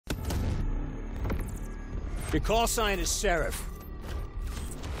Your call sign is Seraph.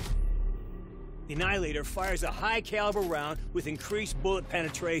 The Annihilator fires a high-caliber round with increased bullet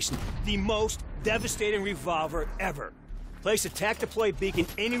penetration. The most devastating revolver ever. Place a tac-deploy beacon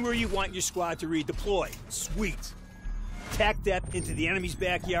anywhere you want your squad to redeploy. Sweet. Tac depth into the enemy's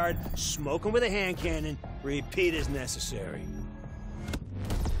backyard, smoke them with a hand cannon, repeat as necessary.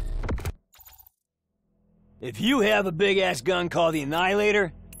 If you have a big-ass gun called the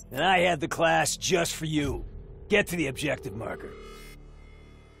Annihilator, then I have the class just for you. Get to the objective marker.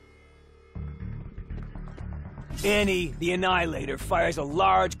 Annie, the Annihilator, fires a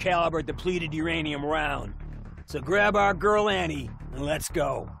large-caliber depleted uranium round. So grab our girl Annie, and let's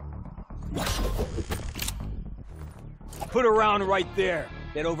go. Put a round right there,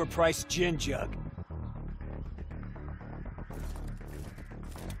 that overpriced gin jug.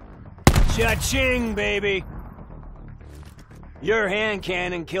 Cha-ching, baby! Your hand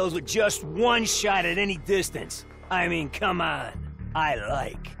cannon kills with just one shot at any distance. I mean, come on. I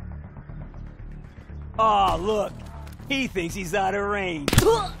like. Oh, look. He thinks he's out of range.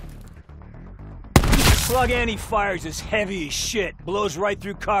 The slug Annie fires is heavy as shit. Blows right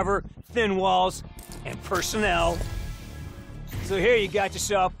through cover, thin walls, and personnel. So here you got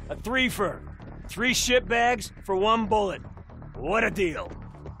yourself a threefer. 3 shit bags for 1 bullet. What a deal.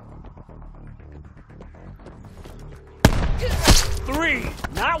 3,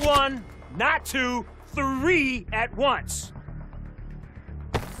 not 1, not 2, 3 at once.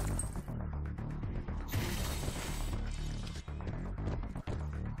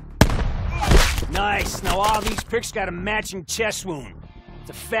 Nice. Now all these pricks got a matching chest wound. It's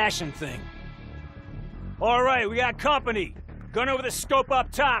a fashion thing. All right, we got company. Gun over the scope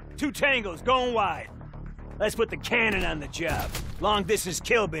up top. 2 tangles, going wide. Let's put the cannon on the job. Long distance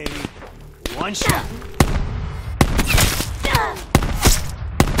kill, baby. 1 shot.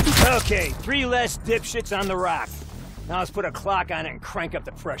 Okay, 3 less dipshits on the rock. Now let's put a clock on it and crank up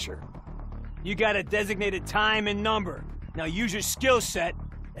the pressure. You got a designated time and number. Now use your skill set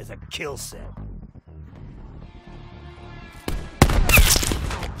as a kill set.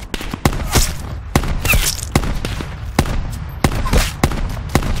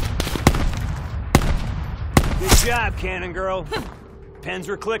 Good job, Cannon Girl. Pens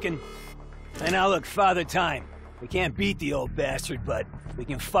were clicking. And now look, Father Time. We can't beat the old bastard, but we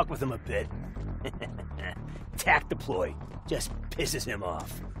can fuck with him a bit. Tac deploy. Just pisses him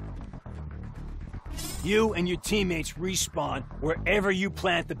off. You and your teammates respawn wherever you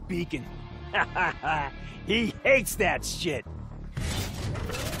plant the beacon. He hates that shit.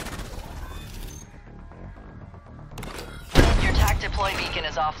 Your tac deploy beacon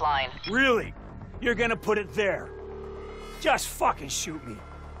is offline. Really? You're gonna put it there? Just fucking shoot me.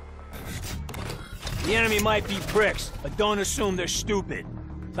 The enemy might be pricks, but don't assume they're stupid.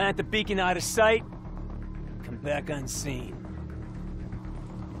 Plant the beacon out of sight, come back unseen.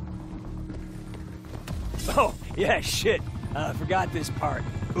 Oh, yeah, shit. Forgot this part.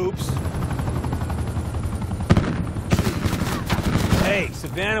 Oops. Hey,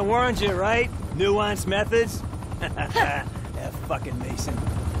 Savannah warned you, right? Nuanced methods? That fucking Mason.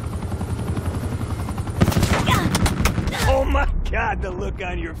 Oh my God, the look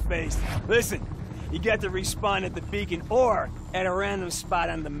on your face. Listen, you got to respawn at the beacon or at a random spot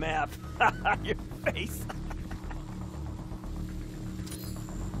on the map. Your face.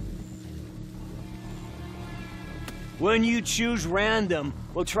 When you choose random,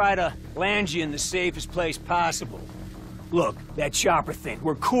 we'll try to land you in the safest place possible. Look, that chopper thing,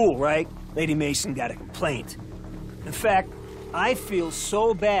 we're cool, right? Lady Mason got a complaint. In fact, I feel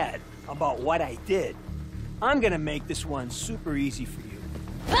so bad about what I did. I'm gonna make this one super easy for you.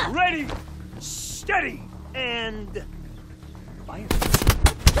 Ready, steady, and fire.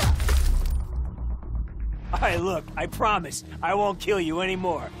 Alright, look, I promise I won't kill you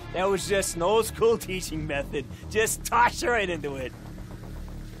anymore. That was just an old school teaching method. Just toss right into it.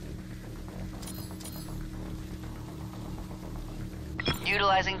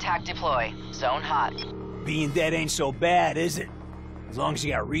 Utilizing tac deploy. Zone hot. Being dead ain't so bad, is it? As long as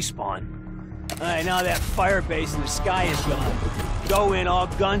you got respawn. Alright, now that fire base in the sky is gone. Go in, all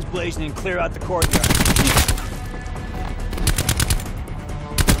guns blazing, and clear out the courtyard.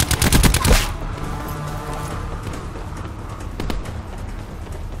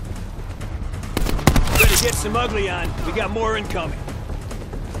 Better get some ugly on. We got more incoming.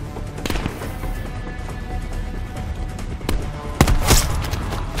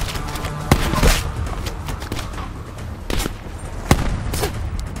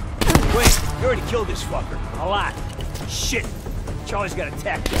 You already killed this fucker. A lot. Shit. Charlie's got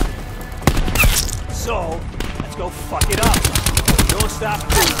attacked. So, let's go fuck it up. Don't stop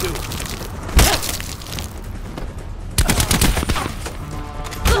until we do.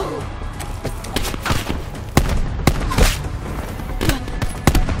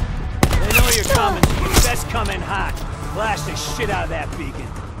 hot. Blast the shit out of that beacon.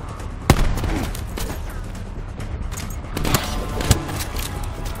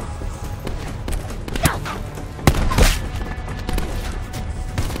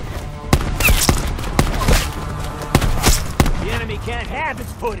 The enemy can't have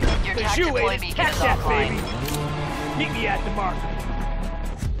its footing. Your Cause tac you deploy ain't beacon catch is that, offline. baby. Meet me at the marker.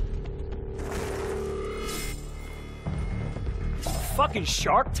 Fucking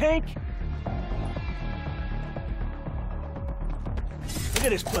shark tank? Look at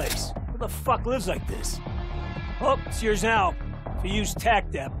this place. Who the fuck lives like this? Oh, it's yours now. If you use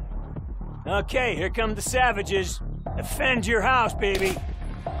tac dep. Okay, here come the savages. Defend your house, baby.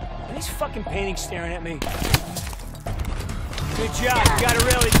 Are these fucking paintings staring at me? Good job, you got a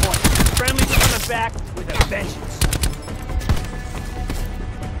rally point. Friendly's coming back with a vengeance.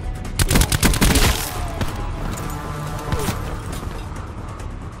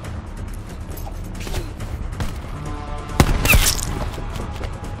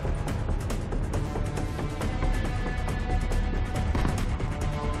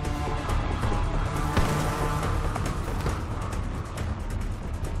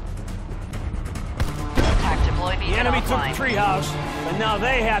 The enemy took the treehouse, but now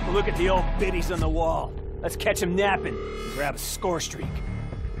they have to look at the old biddies on the wall. Let's catch them napping and grab a score streak.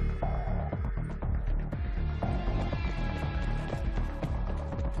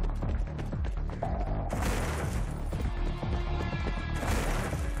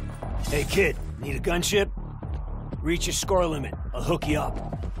 Hey kid, need a gunship? Reach your score limit, I'll hook you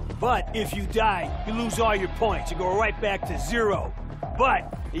up. But if you die, you lose all your points. You go right back to 0.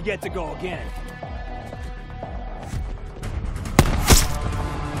 But you get to go again.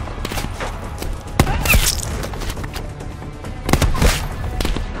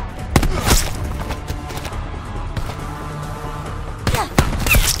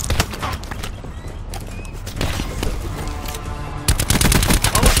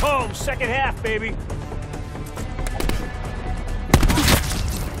 Home, second half, baby.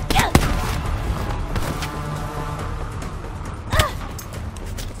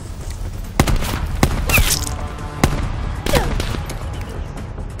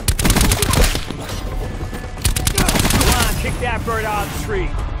 Come on, kick that bird out of the tree.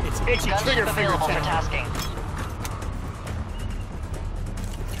 It's itchy trigger Gunship finger available for time. tasking.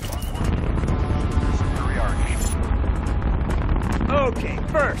 Okay,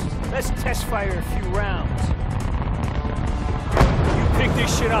 first, let's test fire a few rounds. You pick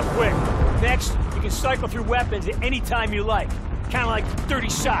this shit up quick. Next, you can cycle through weapons at any time you like. Kinda like 30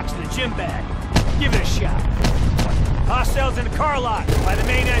 socks in a gym bag. Give it a shot. Hostiles in the car lot by the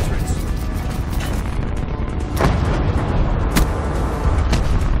main entrance.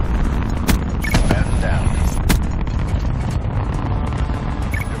 Man down.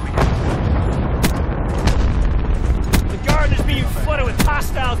 Being flooded with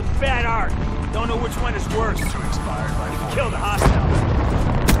hostiles and bad art. Don't know which one is worse. Two expired by 4. Kill the hostiles.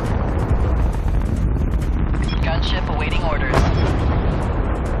 Gunship awaiting orders.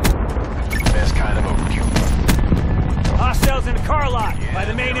 Best kind of overkill. Hostiles in the car lot by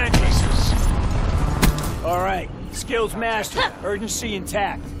the main they're entrance. pieces. All right, skills mastered, urgency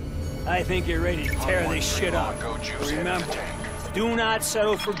intact. I think you're ready to tear this shit up. Go juice head Remember, to tank. do not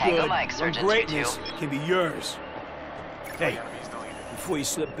settle for Tango good Mike, when Surgeon greatness 2-2. can be yours. Hey, before you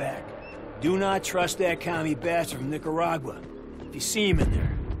slip back, do not trust that commie bastard from Nicaragua. If you see him in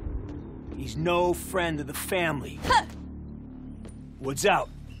there, he's no friend of the family. Woods out.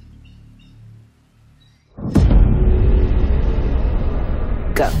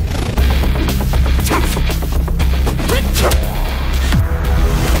 Go.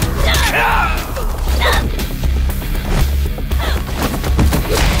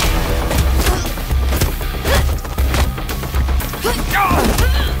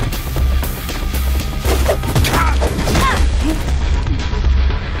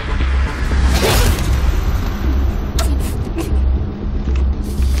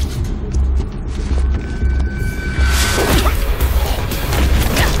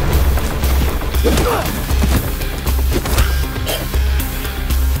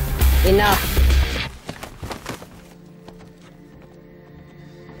 Enough.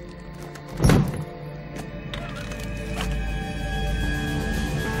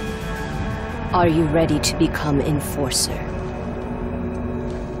 Are you ready to become Enforcer?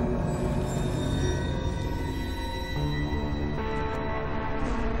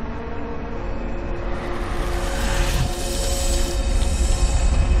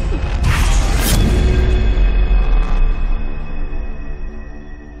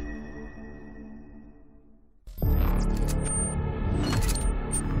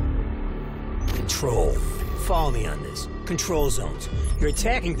 Control. Follow control zones. You're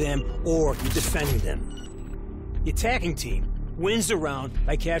attacking them or you're defending them. The attacking team wins the round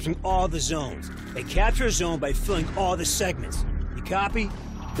by capturing all the zones. They capture a zone by filling all the segments. You copy?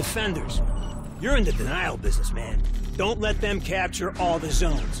 Defenders. You're in the denial business, man. Don't let them capture all the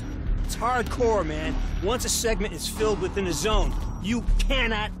zones. It's hardcore, man. Once a segment is filled within a zone, you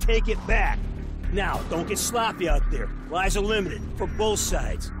cannot take it back. Now, don't get sloppy out there. Lives are limited for both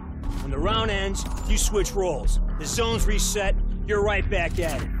sides. When the round ends, you switch roles. The zone's reset, you're right back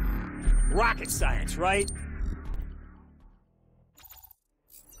at it. Rocket science, right?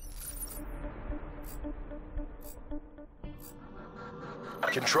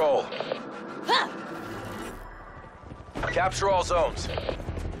 Control. Capture all zones.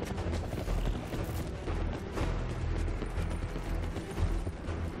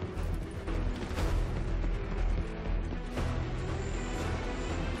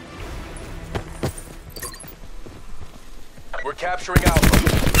 We're capturing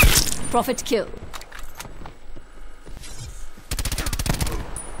Alpha. Prophet kill.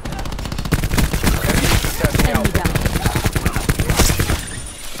 Enemy down.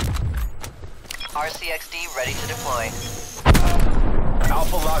 RCXD ready to deploy.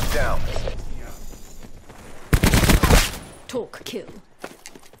 Alpha locked down. Talk kill.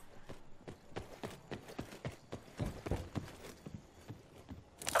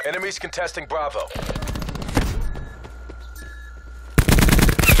 Enemies contesting Bravo.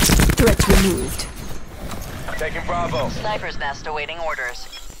 Threat removed. Taking Bravo. Sniper's nest awaiting orders.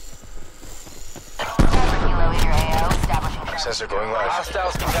 Sensor going live.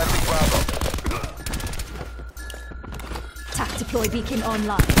 Hostiles contesting Bravo. TAC deploy beacon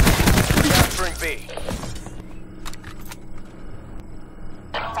online. Capturing B.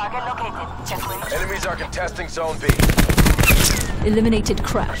 Target located. Check with. Enemies are contesting Zone B. Eliminated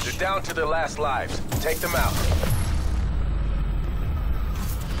crash. They're down to their last lives. Take them out.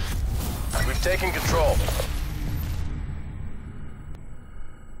 We've taken control.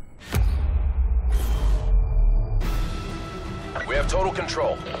 We have total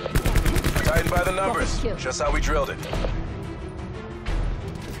control. Tighten by the numbers. Just how we drilled it.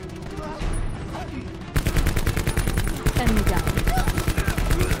 Enemy down.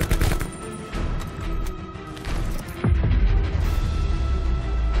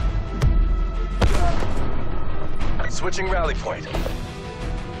 Switching rally point.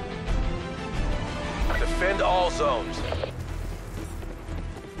 Defend all zones.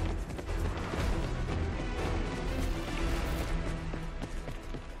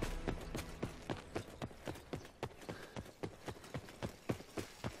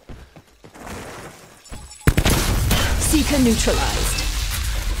 Seeker neutralized.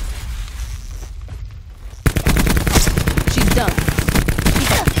 She's done.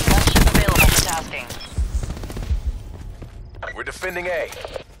 Gunship available for tasking. We're defending A.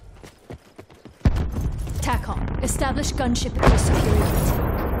 TACOM. Establish gunship air superiority.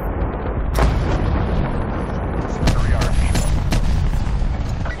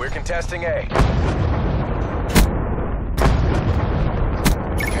 We're contesting A.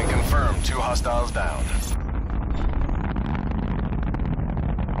 Can confirm 2 hostiles down.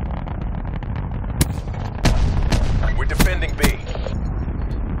 We're defending B.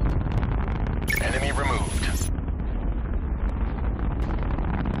 Enemy removed.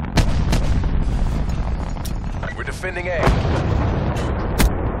 We're defending A.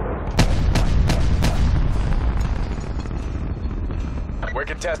 We're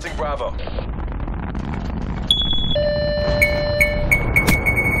contesting Bravo.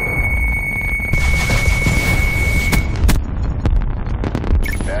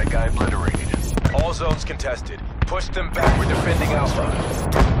 Bad guy obliterated. All zones contested. Push them back. We're defending Alpha.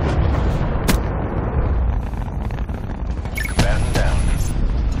 Combatant down.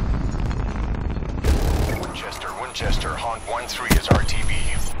 Winchester, Haunt 1-3 is RTB.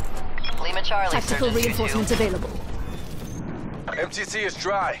 Lima Charlie. Tactical Surgeon 2-2. reinforcements available. MTC is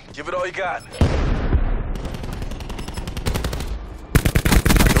dry. Give it all you got. You're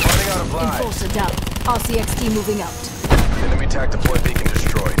running out of lives. Enforcer down. RCXD moving out. Enemy TAC deploy beacon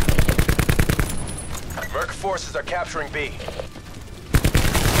destroyed. Merc forces are capturing B.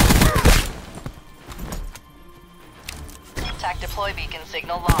 TAC deploy beacon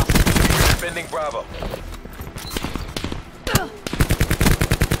signal lost. Defending Bravo.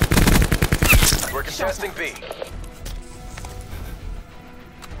 We're contesting B.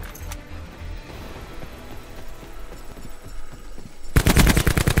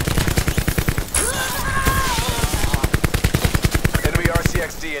 Enemy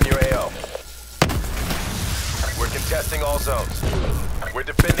RCXD in your AO. We're contesting all zones. We're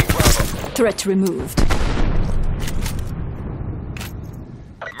defending Bravo. Threat removed.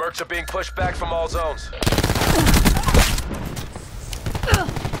 Mercs are being pushed back from all zones.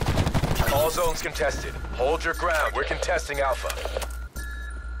 All zones contested. Hold your ground. We're contesting Alpha.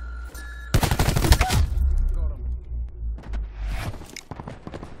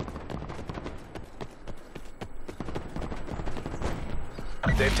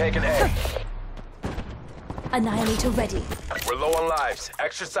 They've taken A. Annihilator ready. We're low on lives.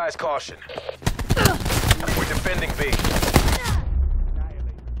 Exercise caution. We're defending B.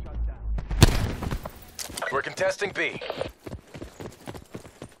 We're contesting B.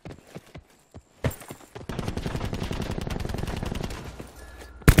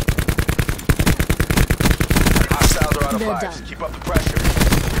 Hostiles are out of They're lives. done. Keep up the pressure.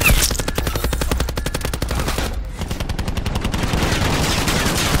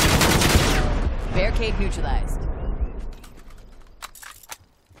 Barricade neutralized.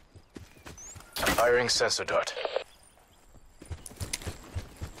 Firing sensor dart.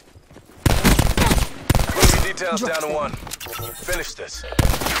 Moving details down to 1. Finish this.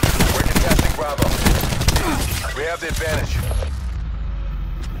 We're contesting Bravo. We have the advantage.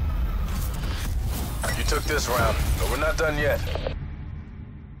 You took this round, but we're not done yet.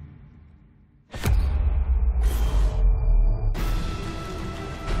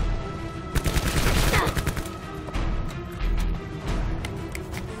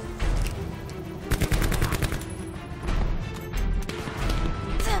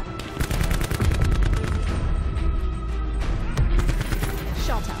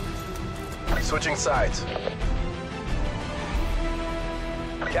 Shot out. Switching sides.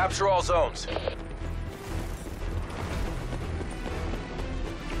 Capture all zones.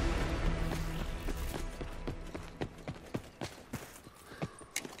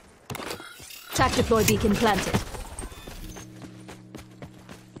 Tac deploy beacon planted.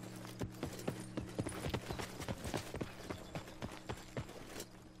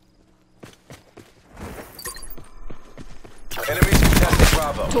 Enemies contesting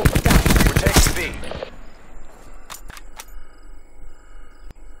Bravo. Talk down. We're taking B.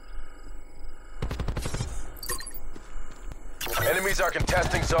 Enemies are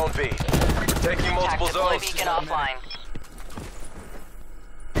contesting Zone B. We're taking multiple Attack deploy zones. beacon offline.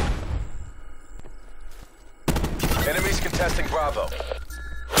 Enemies contesting Bravo.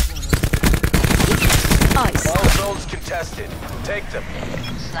 Ice. All zones contested. Take them.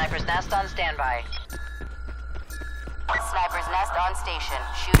 Sniper's nest on standby. Sniper's nest on station.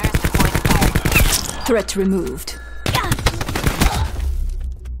 Shooters deployed to fire. Threat removed.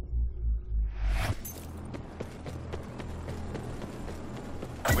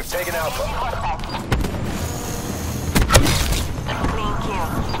 We've taken Alpha. Clean kill.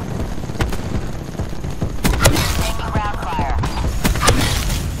 Taking ground fire.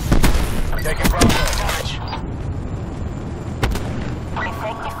 Taking Bravo.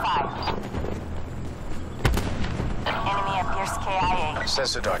 Effective fire. Enemy appears KIA.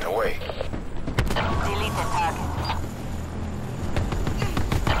 Sensor dart away. Delete the target.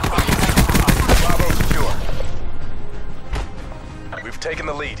 Bravo secure. We've taken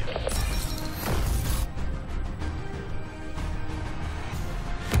the lead.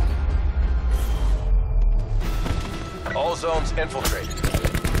 All zones infiltrated.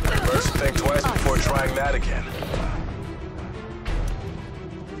 First, think twice before trying that again.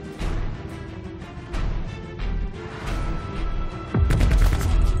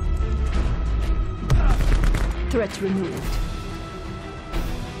 Threat removed.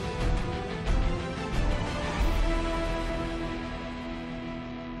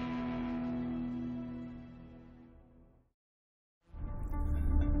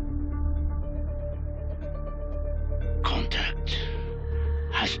 Contact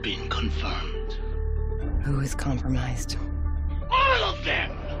has been confirmed. Who is compromised? All of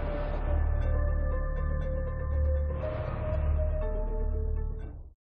them!